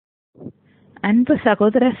அன்பு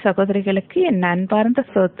சகோதர சகோதரிகளுக்கு என் அன்பார்ந்த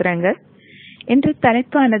ஸ்தோத்திரங்கள். இன்று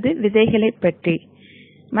தலைப்பானது விதைகளை பற்றி.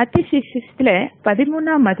 மத்திய சுவிசேஷத்துல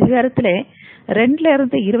 13ஆம் அதிகாரத்துல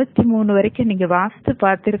 2-23 வரைக்கும் நீங்க வாசித்து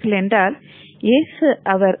பார்த்தீர்கள் என்றால், இயேசு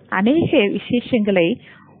அவர் அநேக விசேஷங்களை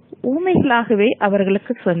ஊமைகளாகவே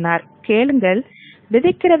அவர்களுக்கு சொன்னார். கேளுங்கள்,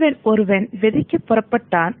 விதைக்கிறவன் ஒருவன் விதைக்க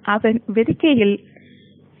புறப்பட்டான். அவன் விதைக்கையில்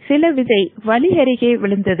சில விதை வழி அருகே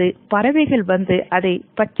விழுந்தது. பறவைகள் வந்து அதை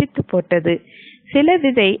பட்சித்து போட்டது. சில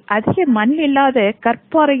விதை அதிக மண் இல்லாத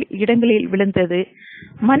கற்பாறை இடங்களில் விழுந்தது.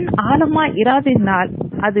 மண் ஆழமாய் இராததினால்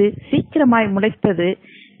அது சீக்கிரமாய் முளைத்தது.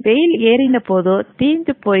 வெயில் ஏறின போதோ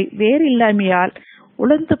தீந்து போய் வேறு இல்லாமையால்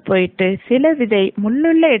உலர்ந்து போயிட்டு. சில விதை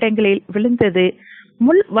முள்ளுள்ள இடங்களில் விழுந்தது.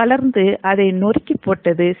 முள் வளர்ந்து அதை நொறுக்கி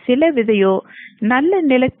போட்டது. சில விதையோ நல்ல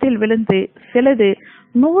நிலத்தில் விழுந்து சிலது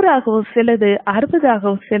 100ஆகவும் சிலது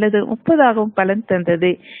 60ஆகவும் சிலது 30ஆகவும் பலன்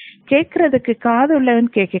தந்தது. கேட்கிறதுக்கு காதுள்ளவன்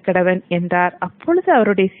கேட்க கடவன் என்றார். அப்பொழுது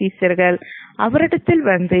அவருடைய சீஷர்கள் அவரிடத்தில்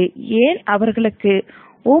வந்து, ஏன் அவர்களுக்கு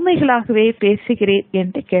ஊமைகளாகவே பேசுகிறீர்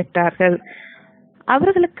என்று கேட்டார்கள்.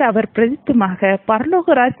 அவர்களுக்கு அவர் பிரதித்துமாக,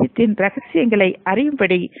 பரலோக ராஜ்யத்தின் ரகசியங்களை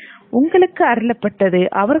அறியும்படி உங்களுக்கு அருளப்பட்டது,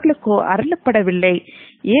 அவர்களுக்கோ அருளப்படவில்லை.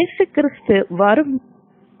 இயேசு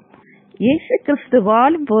கிறிஸ்து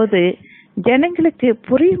வாழும்போது ஜனங்களுக்கு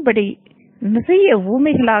புரியும்படி நிறைய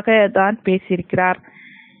ஊமைகளாக தான் பேசியிருக்கிறார்.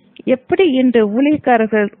 எப்படி இன்று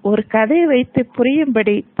ஊழியக்காரர்கள் ஒரு கதையை வைத்து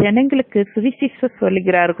புரியும்படி ஜனங்களுக்கு சுவிசேஷம்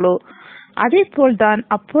சொல்லுகிறார்களோ, அதே போல்தான்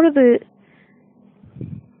அப்பொழுது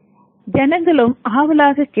ஜனங்களும்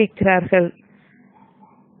ஆவலாக கேட்கிறார்கள்.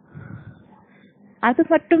 அது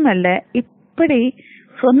மட்டுமல்ல, இப்படி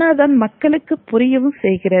சொன்னாதான் மக்களுக்கு புரியவும்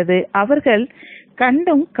செய்கிறது. அவர்கள்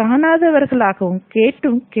கண்டும் காணாதவர்களாகவும்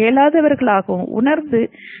கேட்டும் கேளாதவர்களாகவும் உணர்ந்து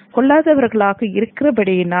கொள்ளாதவர்களாக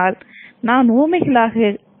இருக்கிறபடியினால் நான்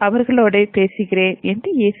ஊமைகளாக அவர்களோட பேசுகிறேன் என்று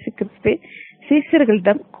இயேசு கிறிஸ்து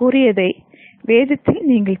சீஷர்களிடம் கூறியதை வேதத்தில்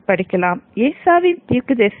நீங்கள் படிக்கலாம். ஏசாவின்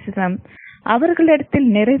தீர்க்கதரிசனம் அவர்களிடத்தில்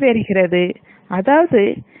நிறைவேறுகிறது. அதாவது,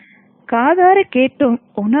 காதார கேட்டும்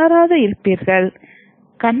உணராது இருப்பீர்கள்,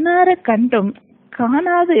 கண்ணார கண்டும்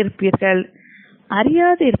காணாது இருப்பீர்கள்,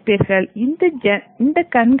 அறியாது இருப்பீர்கள். இந்த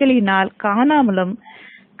கண்களினால் காணாமலும்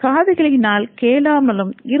காதுகளினால்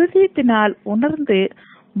கேளாமலும் இருதயத்தினால் உணர்ந்து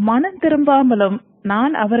மனம் திரும்பாமலும்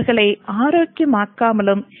நான் அவர்களை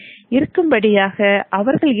ஆரோக்கியமாக்காமலும் இருக்கும்படியாக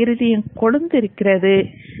அவர்கள் இருதயம் கொழுந்திருக்கிறது.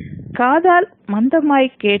 காதால் மந்தமாய்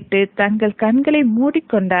கேட்டு தங்கள் கண்களை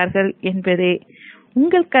மூடிக்கொண்டார்கள் என்பதே.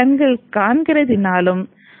 உங்கள் கண்கள் காண்கிறதினாலும்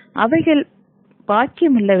அவைகள்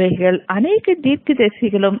பாக்கியமுள்ளவைகள். அநேக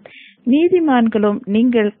தீர்க்கதரிசிகளும் நீதிமான்களும்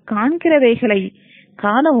நீங்கள் காண்கிறவைகளை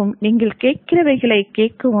காணவும் நீங்கள் கேட்கிறவைகளை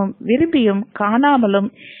கேட்கவும் விரும்பியும் காணாமலும்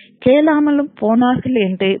கேளாமலும் போனார்கள்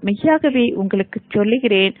என்று மெய்யாகவே உங்களுக்கு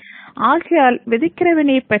சொல்லுகிறேன். ஆகையால்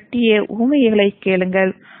விதைக்கிறவனை பற்றிய ஊமைகளை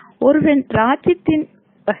கேளுங்கள். ஒருவன் ராஜ்யத்தின்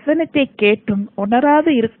வசனத்தை கேட்டும்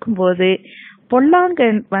உணராது இருக்கும்போது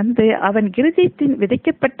பொல்லாங்கன் வந்து அவன் இருதயத்தின்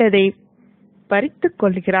விதைக்கப்பட்டதை பறித்துக்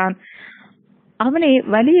கொள்கிறான். அவனே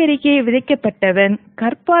வழி அருகே விதைக்கப்பட்டவன்,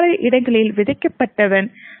 கற்பாறை இடங்களில் விதைக்கப்பட்டவன்.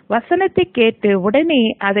 வசனத்தை கேட்டு உடனே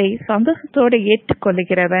அதை சந்தோஷத்தோடு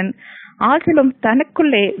ஏற்றுக்கொள்கிறவன். ஆகிலும்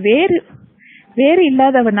தனக்குள்ளே வேறு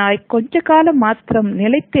இல்லாதவனாய் கொஞ்ச காலம் மாத்திரம்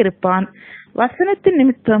நிலைத்திருப்பான். வசனத்தின்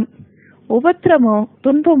நிமித்தம் உபத்திரமோ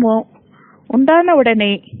துன்பமோ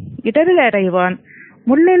உண்டானவுடனே இடரல் அடைவான்.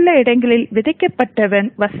 முள்ளுள்ள இடங்களில் விதைக்கப்பட்டவன்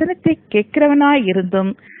வசனத்தை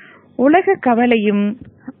கேட்கிறவனாயிருந்தும் உலக கவலையும்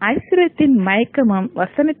ஐஸ்வர்யத்தின் மயக்கமும்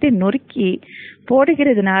வசனத்தை நொறுக்கி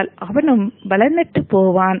போடுகிறதுனால் அவனும் பலனற்று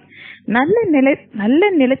போவான். நல்ல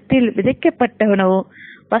நிலத்தில் விதைக்கப்பட்டவனோ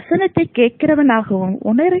வசனத்தை கேட்கிறவனாகவும்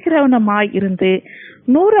உணர்கிறவனுமாய் இருந்து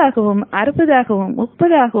 100ஆகவும் 60ஆகவும்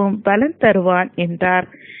 30ஆகவும் பலன் தருவான் என்றார்.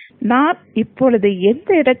 நாம் இப்பொழுது எந்த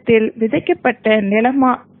இடத்தில் விதைக்கப்பட்ட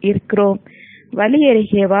நிலமா இருக்கிறோம்? வழி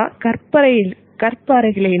அருகேவா,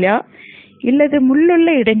 கற்பாறைகளிலா, இல்லது முள்ளுள்ள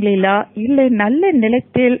இடங்களிலா, இல்லை நல்ல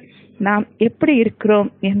நிலத்தில் நாம் எப்படி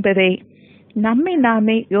இருக்கிறோம் என்பதை நம்மை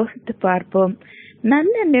நாமே யோசித்து பார்ப்போம்.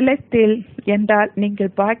 நல்ல நிலத்தில் என்றால்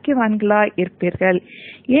நீங்கள் பாக்கியவான்களாய் இருப்பீர்கள்.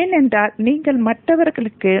 ஏனென்றால் நீங்கள்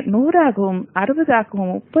மற்றவர்களுக்கு 100ஆகவும்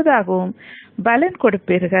 60ஆகவும் 30ஆகவும் பலன்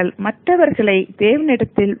கொடுப்பீர்கள். மற்றவர்களை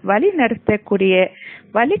தேவனிடத்தில் வழி நடத்தக்கூடிய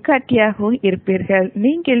வழிகாட்டியாகவும் இருப்பீர்கள்.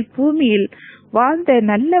 நீங்கள் பூமியில் வாழ்ந்த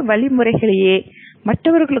நல்ல வழிமுறைகளையே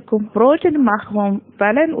மற்றவர்களுக்கும் புரோஜனமாகவும்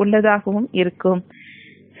பலன் உள்ளதாகவும் இருக்கும்.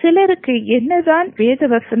 சிலருக்கு என்னதான் வேத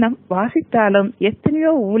வசனம் வாசித்தாலும்,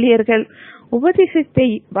 எத்தனையோ ஊழியர்கள் உபதேசத்தை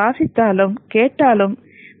வாசித்தாலும் கேட்டாலும்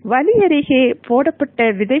வழி அருகே போடப்பட்ட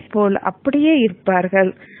விதை போல் அப்படியே இருப்பார்கள்.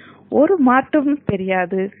 ஒரு மாற்றமும்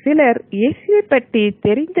தெரியாது. சிலர் இயேசுவை பற்றி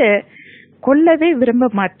தெரிந்த கொள்ளவே விரும்ப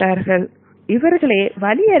மாட்டார்கள். இவர்களே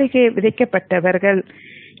வழி அருகே விதைக்கப்பட்டவர்கள்.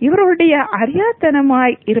 இவருடைய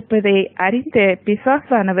அறியாத்தனமாய் இருப்பதை அறிந்த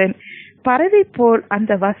பிசாசானவன் பறவை போல்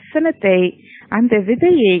அந்த வசனத்தை, அந்த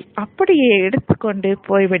விதையை அப்படியே எடுத்துக்கொண்டு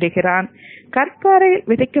போய்விடுகிறான். கற்பாறையில்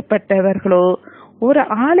விதைக்கப்பட்டவர்களோ ஒரு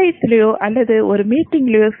ஆலயத்திலேயோ அல்லது ஒரு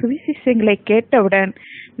மீட்டிங்லயோ சுவிசேஷங்களை கேட்டவுடன்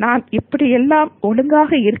நான் இப்படி எல்லாம்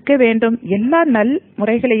ஒழுங்காக இருக்க வேண்டும், எல்லா நல்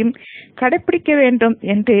முறைகளையும் கடைபிடிக்க வேண்டும்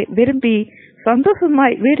என்று விரும்பி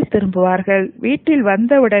சந்தோஷமாய் வீடு திரும்புவார்கள். வீட்டில்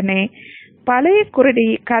வந்தவுடனே பழைய குருடி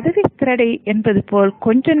கதவை திரடி என்பது போல்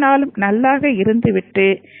கொஞ்ச நாளும் நல்லாக இருந்துவிட்டு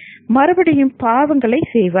மறுபடியும் பாவங்களை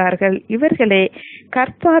செய்வார்கள். இவர்களே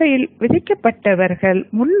கற்பாறையில் விதைக்கப்பட்டவர்கள்.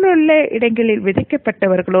 முள்ளுள்ள இடங்களில்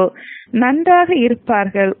விதைக்கப்பட்டவர்களோ நன்றாக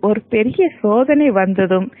இருப்பார்கள். ஒரு பெரிய சோதனை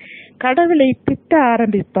வந்ததும் கடவுளை திட்ட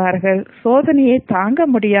ஆரம்பிப்பார்கள். சோதனையை தாங்க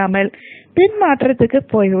முடியாமல் பின்மாற்றத்துக்கு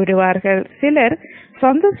போய்விடுவார்கள். சிலர்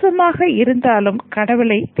சந்தோஷமாக இருந்தாலும்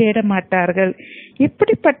கடவுளை தேட மாட்டார்கள்.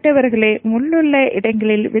 இப்படிப்பட்டவர்களே முள்ளுள்ள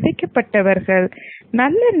இடங்களில் விதைக்கப்பட்டவர்கள்.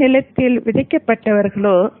 நல்ல நிலத்தில்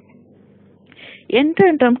விதைக்கப்பட்டவர்களோ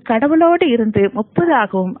என்றென்றும் கடவுளோடு இருந்து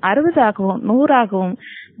 30ஆகவும் 60ஆகவும் 100ஆகவும்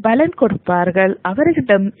பலன் கொடுப்பார்கள்.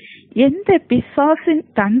 அவர்களிடம் எந்த பிசாசின்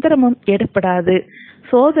தந்திரமும் எடுபடாது.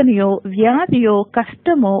 சோதனையோ வியாதியோ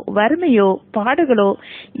கஷ்டமோ வறுமையோ பாடுகளோ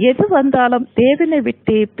எது வந்தாலும் தேவனை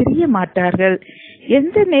விட்டு பிரிய மாட்டார்கள்.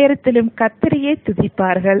 எந்த நேரத்திலும் கர்த்தரையே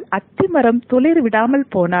துதிப்பார்கள். அத்திமரம் துளிர் விடாமல்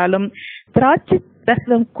போனாலும் திராட்சை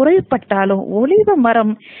ரசம் குறைப்பட்டாலும் ஒலிவ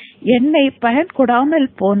மரம் எண்ணெய் பயன் கொடாமல்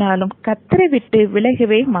போனாலும் கர்த்தரை விட்டு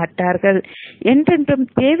விலகவே மாட்டார்கள். என்றென்றும்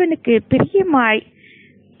தேவனுக்கு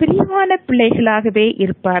பிரியமான பிள்ளைகளாகவே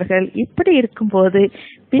இருப்பார்கள். இப்படி இருக்கும்போது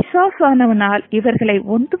பிசாசானவனால் இவர்களை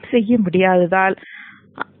ஒன்றும் செய்ய முடியாததால்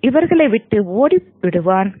இவர்களை விட்டு ஓடி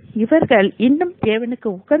விடுவான். இவர்கள் இன்னும் தேவனுக்கு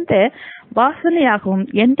உகந்த வாசனையாகவும்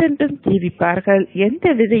என்றென்றும் ஜீவிப்பார்கள்.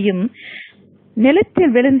 எந்த விதையும்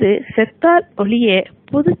நிலத்தில் விழுந்து செத்தால் ஒழிய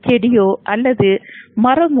புது செடியோ அல்லது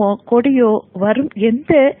மரமோ கொடியோ வரும்.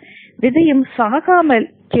 எந்த விதையும் சாகாமல்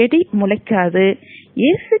செடி முளைக்காது.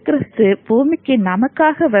 இயேசு கிறிஸ்து பூமிக்கு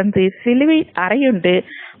நமக்காக வந்து சிலுவையில் அறையுண்டு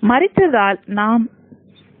மரித்ததால் நம்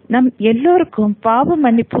எல்லோருக்கும் பாவ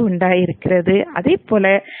மன்னிப்பு உண்டாயிருக்கிறது. அதே போல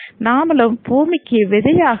நாமளும் பூமிக்கு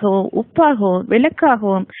விதையாகவும் உப்பாகவும்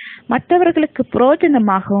விளக்காகவும் மற்றவர்களுக்கு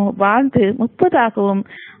புரோஜனமாகவும் வாழ்ந்து 30ஆகவும்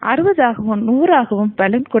 60ஆகவும் 100ஆகவும்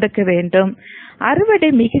பலன் கொடுக்க வேண்டும். அறுவடை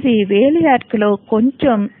மிகுதி, வேலையாட்களோ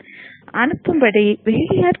கொஞ்சம்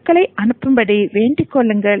வேலையாட்களை அனுப்பும்படி வேண்டிக்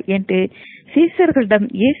கொள்ளுங்கள் என்று சீசர்களிடம்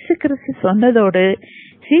இயேசு கிறிஸ்து சொன்னதோடு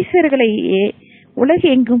சீசர்களையே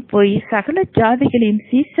உலகெங்கும் போய் சகல ஜாதிகளையும்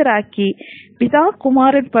சீசராக்கி பிதா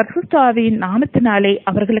குமாரன் பரிசுத்த ஆவியின் நாமத்தினாலே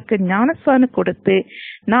அவர்களுக்கு ஞானஸ்நானம் கொடுத்து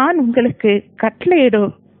நான் உங்களுக்கு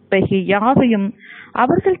கட்டளையிடும் யாவையும்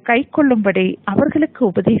அவர்கள் கை கொள்ளும்படி அவர்களுக்கு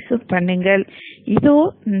உபதேசம் பண்ணுங்கள். இதோ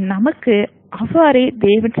நமக்கு அவ்வாறே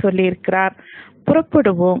தேவன் சொல்லியிருக்கிறார்.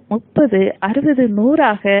 புறப்படுவோம், 30, 60,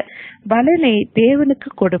 100ஆக பலனை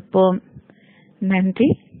தேவனுக்கு கொடுப்போம். நன்றி.